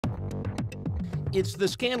It's the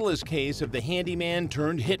scandalous case of the handyman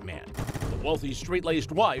turned hitman, the wealthy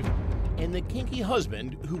straight-laced wife, and the kinky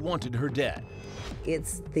husband who wanted her dead.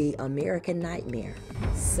 It's the American nightmare.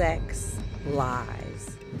 Sex,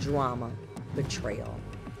 lies, drama, betrayal,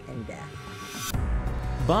 and death.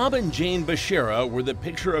 Bob and Jane Bashara were the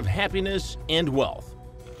picture of happiness and wealth.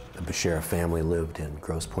 The Bashara family lived in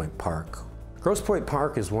Grosse Pointe Park. Grosse Pointe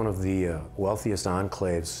Park is one of the wealthiest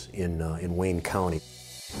enclaves in Wayne County.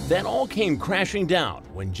 That all came crashing down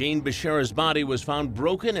when Jane Bashara's body was found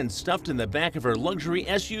broken and stuffed in the back of her luxury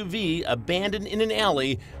SUV abandoned in an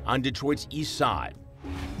alley on Detroit's east side,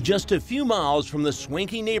 just a few miles from the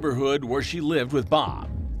swanky neighborhood where she lived with Bob.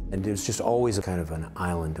 And it was just always a kind of an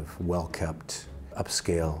island of well-kept,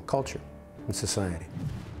 upscale culture and society.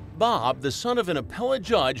 Bob, the son of an appellate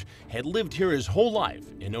judge, had lived here his whole life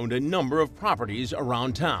and owned a number of properties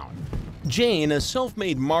around town. Jane, a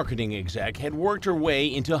self-made marketing exec, had worked her way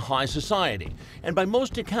into high society and by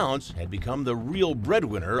most accounts had become the real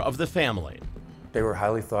breadwinner of the family. They were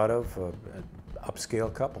highly thought of, an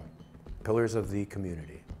upscale couple, pillars of the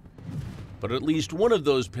community. But at least one of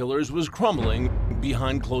those pillars was crumbling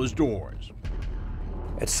behind closed doors.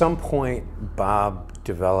 At some point, Bob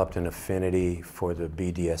developed an affinity for the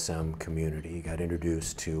BDSM community. He got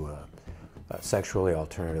introduced to a sexually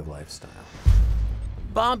alternative lifestyle.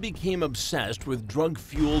 Bob became obsessed with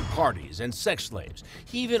drug-fueled parties and sex slaves.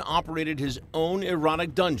 He even operated his own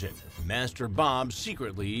erotic dungeon. Master Bob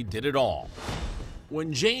secretly did it all.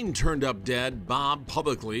 When Jane turned up dead, Bob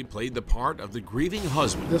publicly played the part of the grieving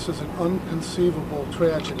husband. This is an inconceivable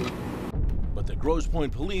tragedy. But the Grosse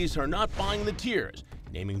Pointe police are not buying the tears,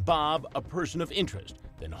 naming Bob a person of interest,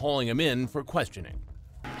 then hauling him in for questioning.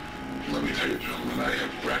 Let me tell you, gentlemen, I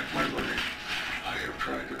have racked my brain. I have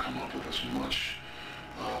tried to come up with as much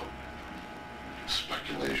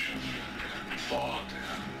speculation and thought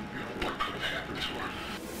and what could have happened to her.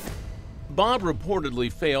 Bob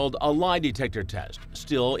reportedly failed a lie detector test.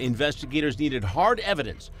 Still, investigators needed hard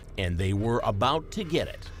evidence, and they were about to get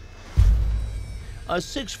it. A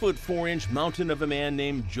 6'4" mountain of a man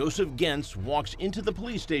named Joseph Gentz walks into the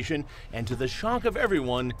police station and, to the shock of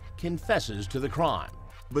everyone, confesses to the crime.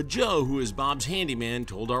 But Joe, who is Bob's handyman,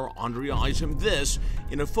 told our Andrea Isom this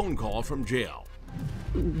in a phone call from jail.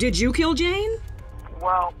 Did you kill Jane?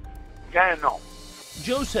 Well, yeah and no.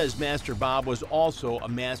 Joe says Master Bob was also a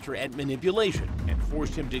master at manipulation and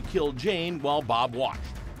forced him to kill Jane while Bob watched.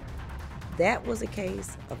 That was a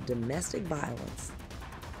case of domestic violence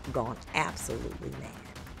gone absolutely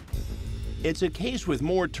mad. It's a case with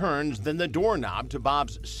more turns than the doorknob to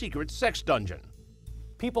Bob's secret sex dungeon.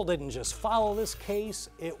 People didn't just follow this case,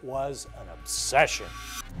 it was an obsession.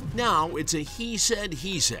 Now it's a he said,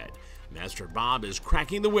 he said. Master Bob is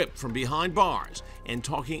cracking the whip from behind bars and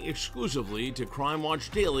talking exclusively to Crime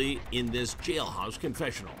Watch Daily in this jailhouse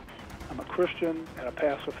confessional. I'm a Christian and a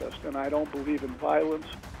pacifist, and I don't believe in violence.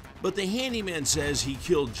 But the handyman says he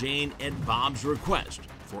killed Jane at Bob's request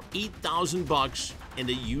for $8,000 and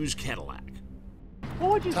a used Cadillac.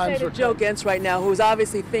 What would you say to Joe Gentz right now, who's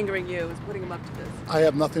obviously fingering you, is putting him up to this? I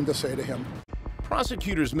have nothing to say to him.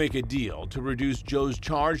 Prosecutors make a deal to reduce Joe's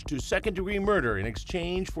charge to second-degree murder in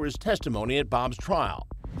exchange for his testimony at Bob's trial.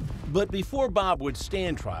 But before Bob would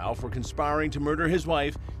stand trial for conspiring to murder his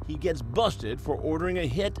wife, he gets busted for ordering a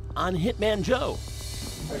hit on Hitman Joe.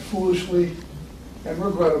 I foolishly and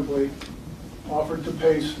regrettably offered to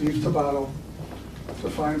pay Steve Tabato to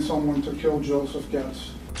find someone to kill Joseph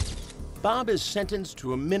Gentz. Bob is sentenced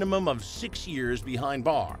to a minimum of 6 years behind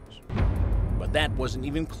bars. But that wasn't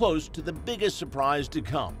even close to the biggest surprise to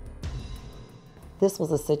come. This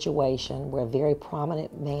was a situation where a very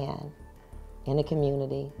prominent man in a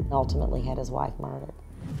community ultimately had his wife murdered.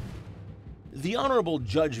 The Honorable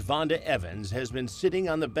Judge Vonda Evans has been sitting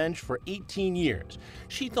on the bench for 18 years.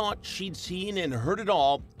 She thought she'd seen and heard it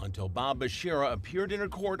all until Bob Bashara appeared in her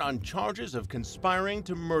court on charges of conspiring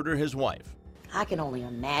to murder his wife. I can only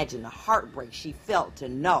imagine the heartbreak she felt to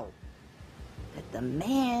know that the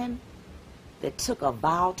man that took a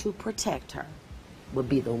vow to protect her would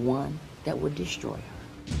be the one that would destroy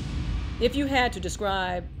her. If you had to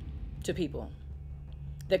describe to people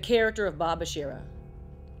the character of Bob Bashara,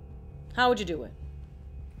 how would you do it?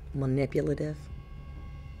 Manipulative,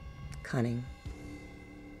 cunning,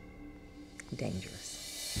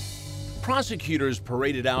 dangerous. Prosecutors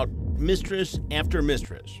paraded out mistress after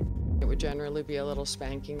mistress. It would generally be a little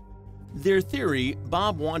spanking. Their theory,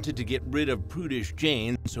 Bob wanted to get rid of prudish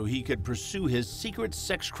Jane so he could pursue his secret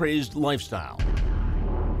sex-crazed lifestyle.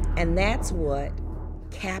 And that's what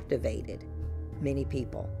captivated many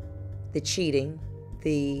people. The cheating,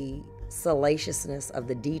 the salaciousness of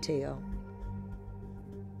the detail.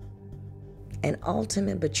 An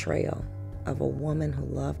ultimate betrayal of a woman who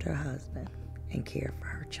loved her husband and cared for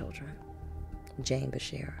her children. Jane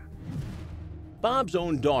Bashara. Bob's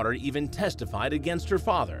own daughter even testified against her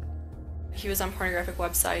father. He was on pornographic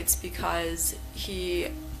websites because he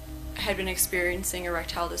had been experiencing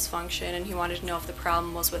erectile dysfunction and he wanted to know if the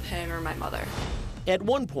problem was with him or my mother. At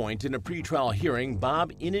one point in a pretrial hearing,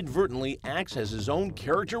 Bob inadvertently acts as his own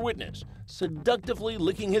character witness, seductively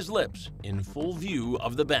licking his lips in full view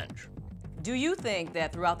of the bench. Do you think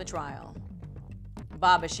that throughout the trial,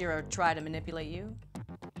 Bob Bashara tried to manipulate you?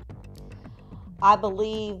 I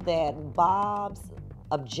believe that Bob's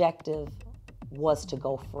objective was to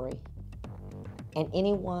go free, and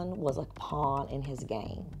anyone was a pawn in his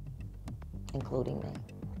game, including me.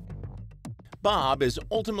 Bob is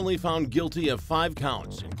ultimately found guilty of 5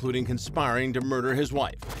 counts, including conspiring to murder his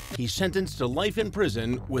wife. He's sentenced to life in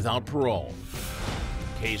prison without parole.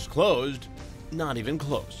 Case closed, not even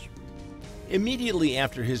close. Immediately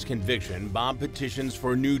after his conviction, Bob petitions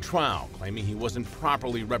for a new trial, claiming he wasn't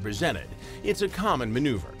properly represented. It's a common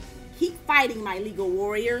maneuver. Keep fighting, my legal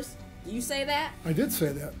warriors. You say that? I did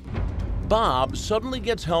say that. Bob suddenly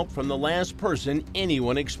gets help from the last person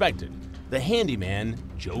anyone expected, the handyman,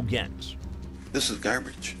 Joe Gens. This is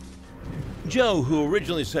garbage. Joe, who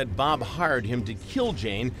originally said Bob hired him to kill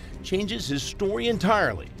Jane, changes his story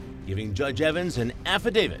entirely, giving Judge Evans an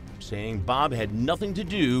affidavit saying Bob had nothing to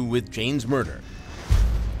do with Jane's murder.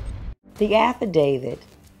 The affidavit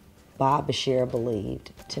Bob Bashara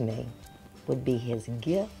believed to me would be his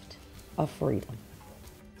gift of freedom.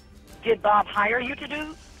 Did Bob hire you to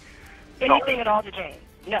do anything at all to Jane?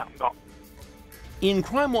 No. No. In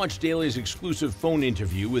Crime Watch Daily's exclusive phone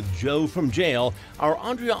interview with Joe from jail, our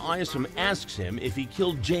Andrea Isom asks him if he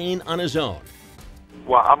killed Jane on his own.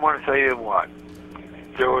 Well, I'm going to tell you what.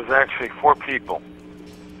 There was actually 4 people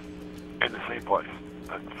in the same place.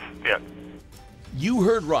 That's it. You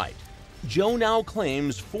heard right. Joe now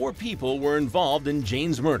claims 4 people were involved in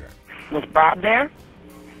Jane's murder. Was Bob there?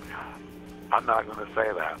 I'm not going to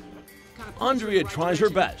say that. Andrea tries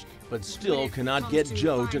her best, but still cannot get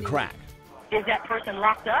Joe to crack. Is that person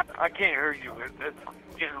locked up? I can't hear you. It's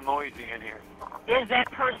getting noisy in here. Is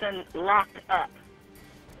that person locked up?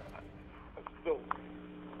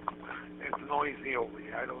 It's noisy over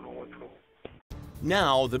here. I don't know what's going on.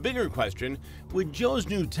 Now, the bigger question, would Joe's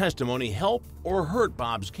new testimony help or hurt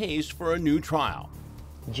Bob's case for a new trial?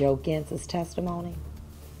 Joe Gens's testimony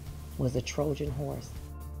was a Trojan horse.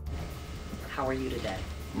 How are you today?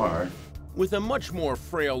 I'm all right. With a much more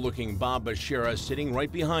frail-looking Bob Bashara sitting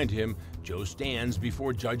right behind him, Joe stands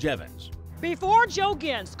before Judge Evans. Before Joe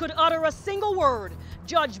Gens could utter a single word,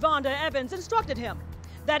 Judge Vonda Evans instructed him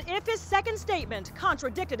that if his second statement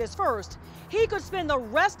contradicted his first, he could spend the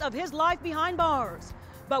rest of his life behind bars.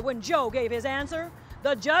 But when Joe gave his answer,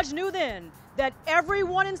 the judge knew then that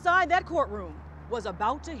everyone inside that courtroom was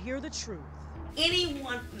about to hear the truth.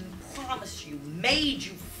 Anyone promised you, made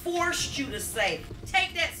you, forced you to say,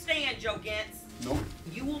 take that stand, Joe Gens. Nope.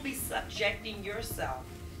 You will be subjecting yourself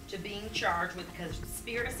to being charged with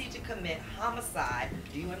conspiracy to commit homicide.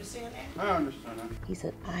 Do you understand that? I understand that. He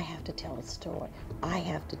said, I have to tell a story. I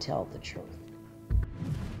have to tell the truth.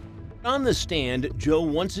 On the stand, Joe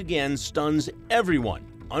once again stuns everyone.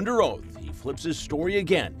 Under oath, he flips his story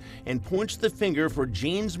again and points the finger for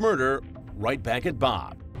Jane's murder right back at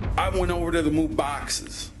Bob. I went over there to move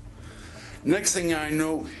boxes. Next thing I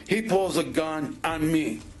know, he pulls a gun on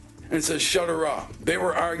me and says, shut her up. They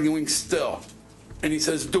were arguing still. And he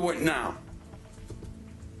says, do it now.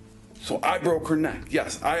 So I broke her neck.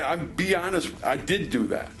 Yes, I'll be honest, I did do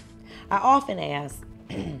that. I often ask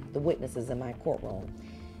the witnesses in my courtroom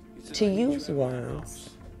to use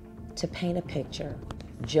words to paint a picture.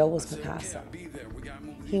 Joe was Picasso.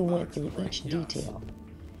 He went through each detail.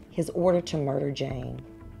 His order to murder Jane,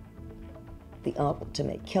 the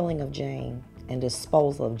ultimate killing of Jane, and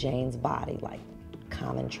disposal of Jane's body like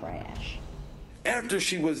common trash. After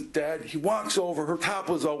she was dead, he walks over, her top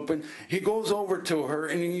was open, he goes over to her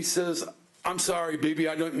and he says, I'm sorry, baby,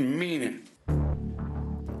 I didn't mean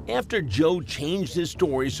it. After Joe changed his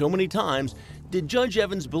story so many times, did Judge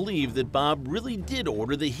Evans believe that Bob really did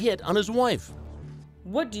order the hit on his wife?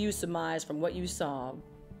 What do you surmise from what you saw?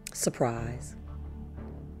 Surprise.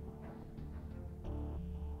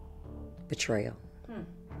 Betrayal.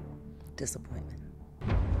 Disappointment.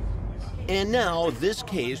 And now, this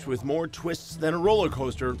case, with more twists than a roller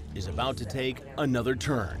coaster, is about to take another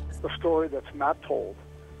turn. The story that's not told,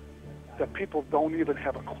 that people don't even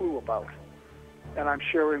have a clue about, and I'm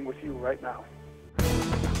sharing with you right now.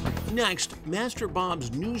 Next, Master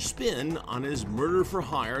Bob's new spin on his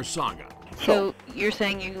murder-for-hire saga. So you're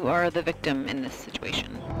saying you are the victim in this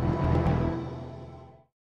situation?